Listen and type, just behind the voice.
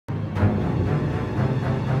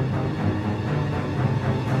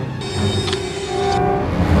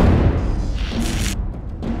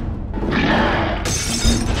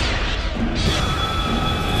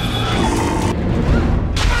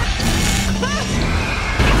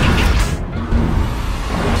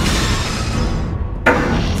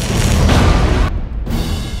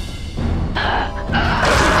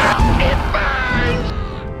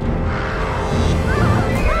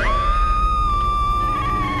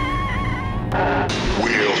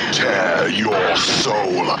tear your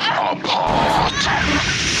soul apart.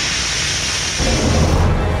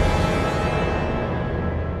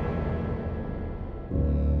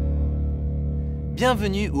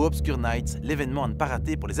 Bienvenue au Obscure Nights, l'événement à ne pas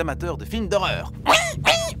rater pour les amateurs de films d'horreur.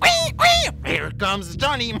 Here comes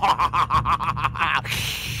Johnny.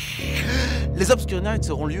 Les Obscure Nights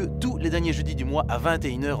auront lieu tous les derniers jeudis du mois à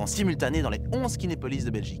 21h en simultané dans les 11 Kinepolis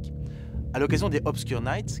de Belgique. À l'occasion des Obscure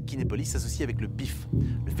Nights, Kinepolis s'associe avec le BIFFF,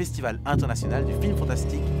 le Festival international du film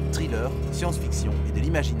fantastique, thriller, science-fiction et de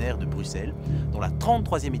l'imaginaire de Bruxelles, dont la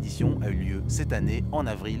 33e édition a eu lieu cette année en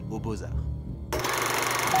avril aux Beaux-Arts.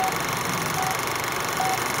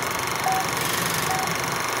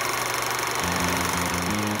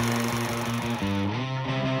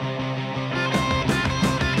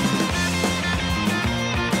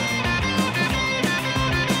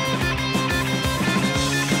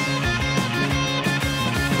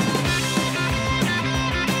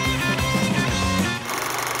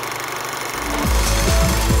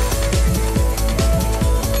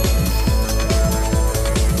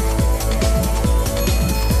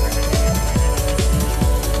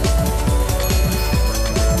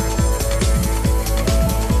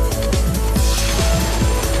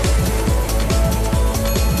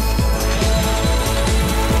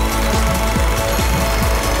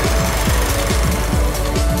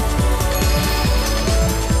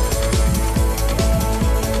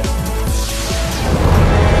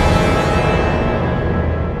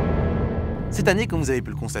 Cette année, comme vous avez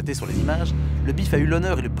pu le constater sur les images, le BIFFF a eu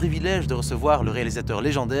l'honneur et le privilège de recevoir le réalisateur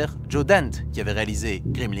légendaire Joe Dante, qui avait réalisé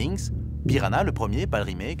Gremlins, Piranha, le premier, pas le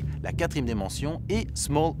remake, La 4e dimension et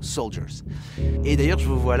Small Soldiers. Et d'ailleurs, je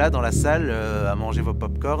vous vois là dans la salle à manger vos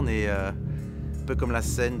pop-corn et un peu comme la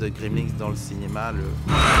scène de Gremlins dans le cinéma,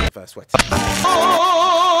 Enfin, soit.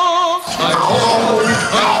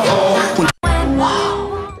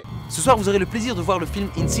 Ce soir, vous aurez le plaisir de voir le film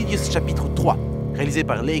Insidious Chapitre 3. Réalisé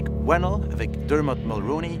par Lake Whannell avec Dermot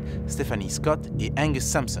Mulroney, Stephanie Scott et Angus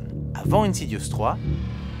Sampson. Avant Insidious 3,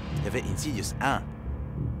 il y avait Insidious 1,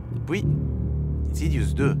 puis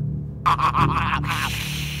Insidious 2.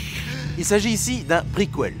 Il s'agit ici d'un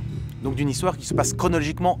prequel, donc d'une histoire qui se passe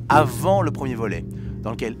chronologiquement avant le premier volet,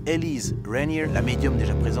 dans lequel Elise Rainier, la médium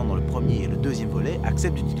déjà présente dans le premier et le deuxième volet,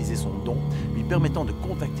 accepte d'utiliser son don, lui permettant de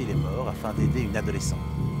contacter les morts afin d'aider une adolescente.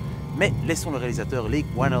 Mais laissons le réalisateur Lake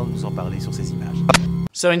Whannell nous en parler sur ces images.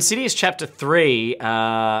 So Insidious Chapter 3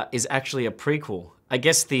 is actually a prequel. I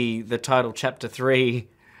guess the title Chapter 3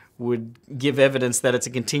 would give evidence that it's a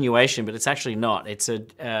continuation, but it's actually not. It's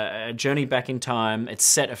a journey back in time. It's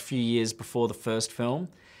set a few years before the first film.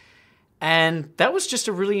 And that was just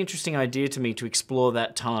a really interesting idea to me to explore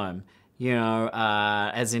that time. You know,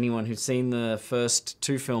 as anyone who's seen the first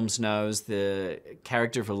two films knows, the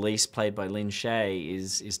character of Elise, played by Lynn Shay,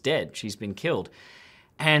 is dead. She's been killed.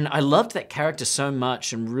 And I loved that character so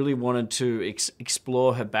much and really wanted to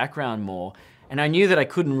explore her background more. And I knew that I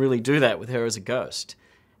couldn't really do that with her as a ghost.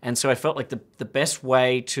 And so I felt like the best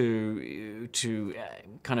way to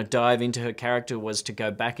kind of dive into her character was to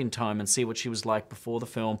go back in time and see what she was like before the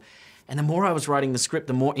film. And the more I was writing the script,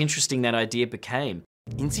 the more interesting that idea became.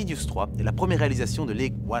 Insidious 3 est la première réalisation de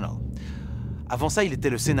Lake Whannell. Avant ça, il était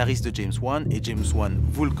le scénariste de James Wan, et James Wan,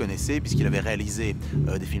 vous le connaissez, puisqu'il avait réalisé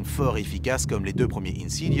des films forts et efficaces comme les deux premiers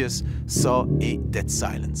Insidious, Saw et Dead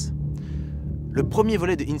Silence. Le premier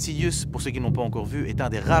volet de Insidious, pour ceux qui n'ont pas encore vu, est un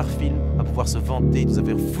des rares films à pouvoir se vanter de nous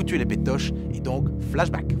avoir foutu les pétoches, et donc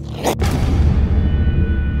flashback.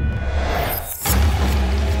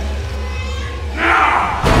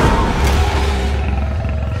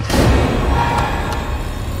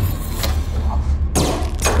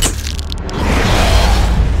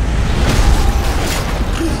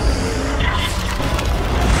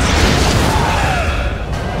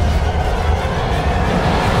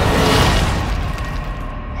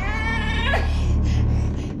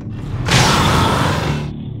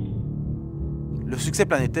 Le succès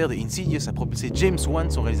planétaire de Insidious a propulsé James Wan,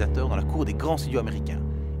 son réalisateur, dans la cour des grands studios américains.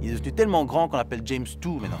 Il est devenu tellement grand qu'on l'appelle James 2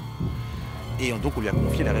 maintenant. Et donc on lui a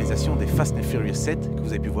confié la réalisation des Fast and Furious 7 que vous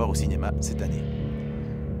avez pu voir au cinéma cette année.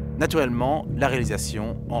 Naturellement, la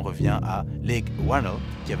réalisation en revient à Lake Whannell,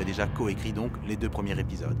 qui avait déjà coécrit donc les deux premiers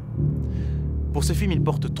épisodes. Pour ce film, il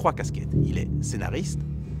porte 3 casquettes. Il est scénariste,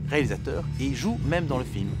 réalisateur et il joue même dans le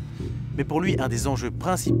film. Mais pour lui, un des enjeux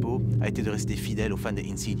principaux a été de rester fidèle aux fans de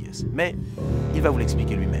Insidious. Mais il va vous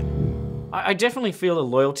l'expliquer lui-même. I definitely feel a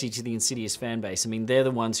loyalty to the Insidious fan base. I mean, they're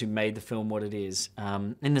the ones who made the film what it is.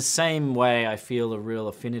 In the same way, I feel a real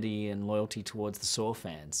affinity and loyalty towards the Saw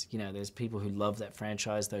fans. You know, there's people who love that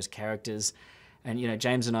franchise, those characters, And, you know,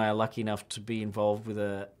 James and I are lucky enough to be involved with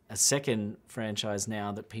a second franchise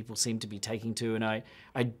now that people seem to be taking to, and I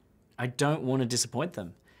don't want to disappoint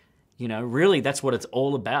them. You know, really, that's what it's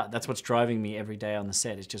all about. That's what's driving me every day on the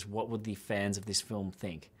set. It's just, what would the fans of this film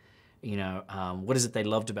think? You know, what is it they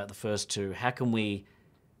loved about the first two? How can we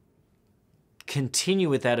continue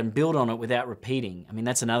with that and build on it without repeating? I mean,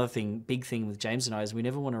 that's another thing, big thing with James and I, is we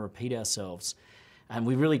never want to repeat ourselves. And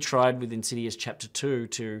we really tried with Insidious Chapter 2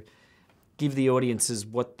 to give the audiences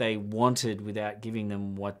what they wanted without giving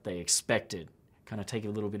them what they expected. Kind of take a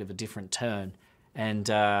little bit of a different turn. And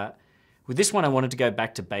with this one, I wanted to go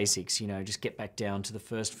back to basics, you know, just get back down to the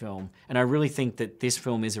first film. And I really think that this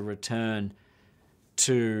film is a return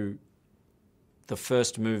to the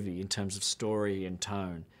first movie in terms of story and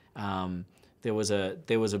tone. There was a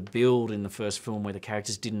build in the first film where the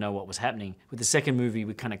characters didn't know what was happening. With the second movie,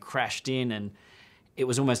 we kind of crashed in, and it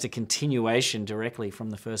was almost a continuation directly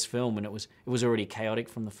from the first film, and it was already chaotic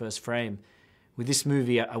from the first frame. With this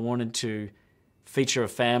movie, I wanted to feature a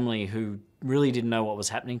family who really didn't know what was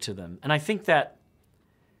happening to them. And I think that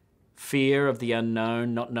fear of the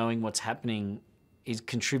unknown, not knowing what's happening,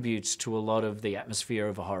 contributes to a lot of the atmosphere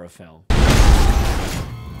of a horror film.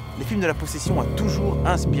 Les films de la possession ont toujours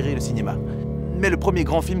inspiré le cinéma. Mais le premier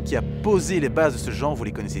grand film qui a posé les bases de ce genre, vous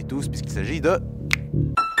les connaissez tous, puisqu'il s'agit de...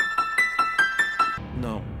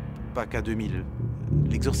 Non, pas K2000.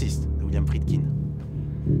 L'Exorciste, de William Friedkin.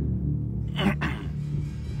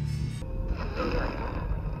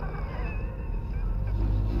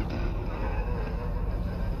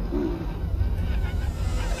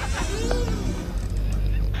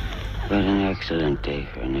 What an excellent day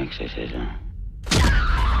for an exorcism.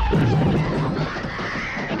 You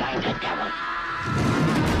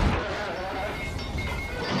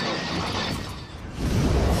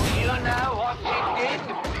know what he did?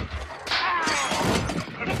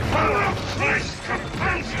 The power of Christ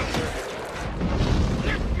compels you!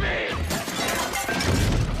 Lift me!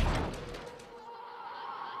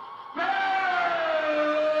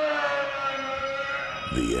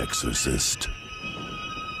 The Exorcist.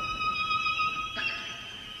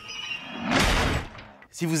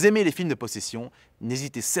 Si vous aimez les films de possession,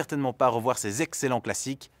 n'hésitez certainement pas à revoir ces excellents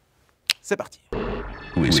classiques. C'est parti.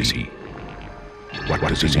 Who is he? What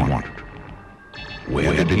does he want?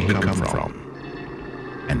 Where did he come from?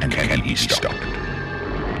 And can he stop it?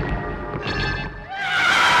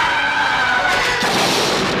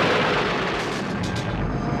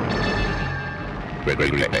 Red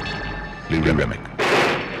Remick, Lee Remick,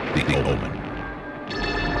 The Omen.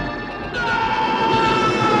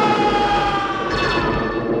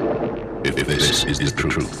 If this is the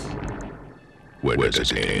truth, where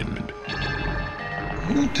does it end?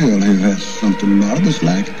 You tell he has something marvelous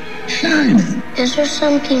like shining. Is there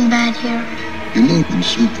something bad here? You know, when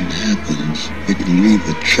something happens, it can leave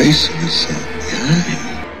a trace of itself behind.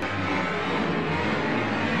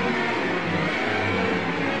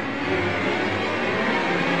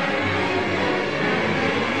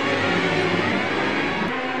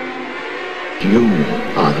 You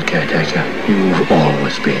are the caretaker. You've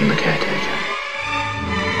always been the caretaker.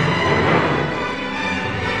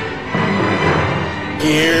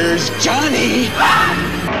 Here's Johnny!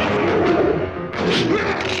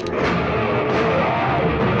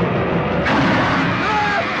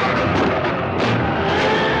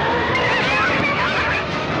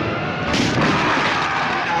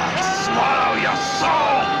 Swallow your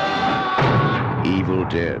soul! Evil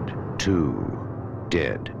Dead 2,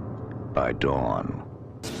 Dead by Dawn.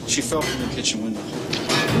 She fell from the kitchen window.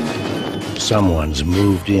 Someone's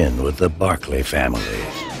moved in with the Barclay family,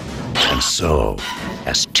 and so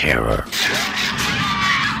has terror.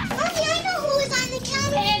 Mommy, I know who was on the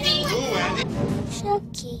counter. Andy. Who, Andy?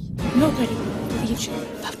 Chucky. Nobody believes you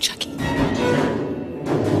about Chucky.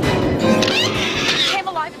 It came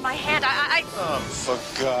alive in my hand. Oh, for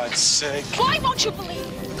God's sake. Why won't you believe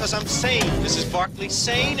me? Because I'm sane, Mrs. Barkley.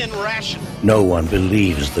 Sane and rational. No one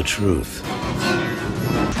believes the truth.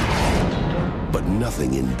 But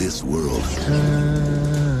nothing in this world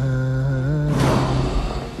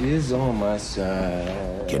Is on my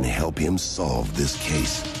side. can help him solve this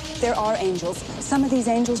case. There are angels. Some of these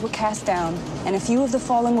angels were cast down, and a few of the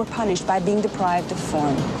fallen were punished by being deprived of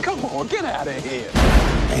form. Come on, get out of here.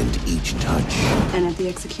 And each touch And at the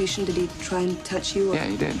execution, did he try and touch you? Yeah,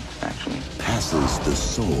 he did, actually. passes the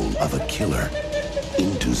soul of a killer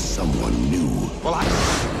into someone new. Well,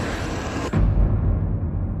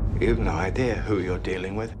 You've no idea who you're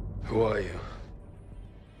dealing with. Who are you?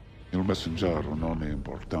 Il messaggero non è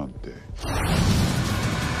importante.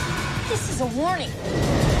 This is a warning.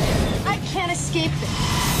 I can't escape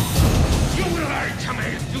this. You lied to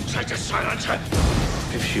me! You tried to silence her!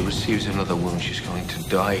 If she receives another wound, she's going to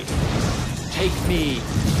die. Take me.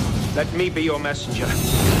 Let me be your messenger.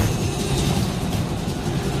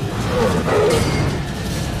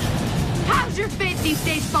 How's your faith these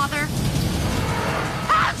days, Father?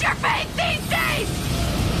 How's your faith these days?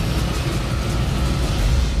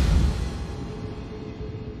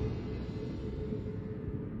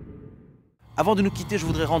 Avant de nous quitter, je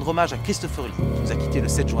voudrais rendre hommage à Christopher Lee, qui nous a quittés le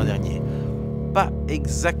 7 juin dernier. Pas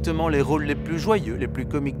exactement les rôles les plus joyeux, les plus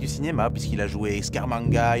comiques du cinéma, puisqu'il a joué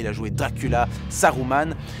Scaramanga, il a joué Dracula,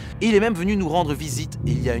 Saruman, et il est même venu nous rendre visite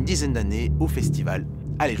il y a une dizaine d'années au festival.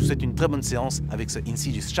 Allez, je vous souhaite une très bonne séance avec ce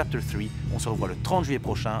Insidious Chapter 3. On se revoit le 30 juillet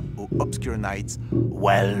prochain au Obscure Nights.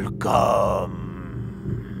 Welcome!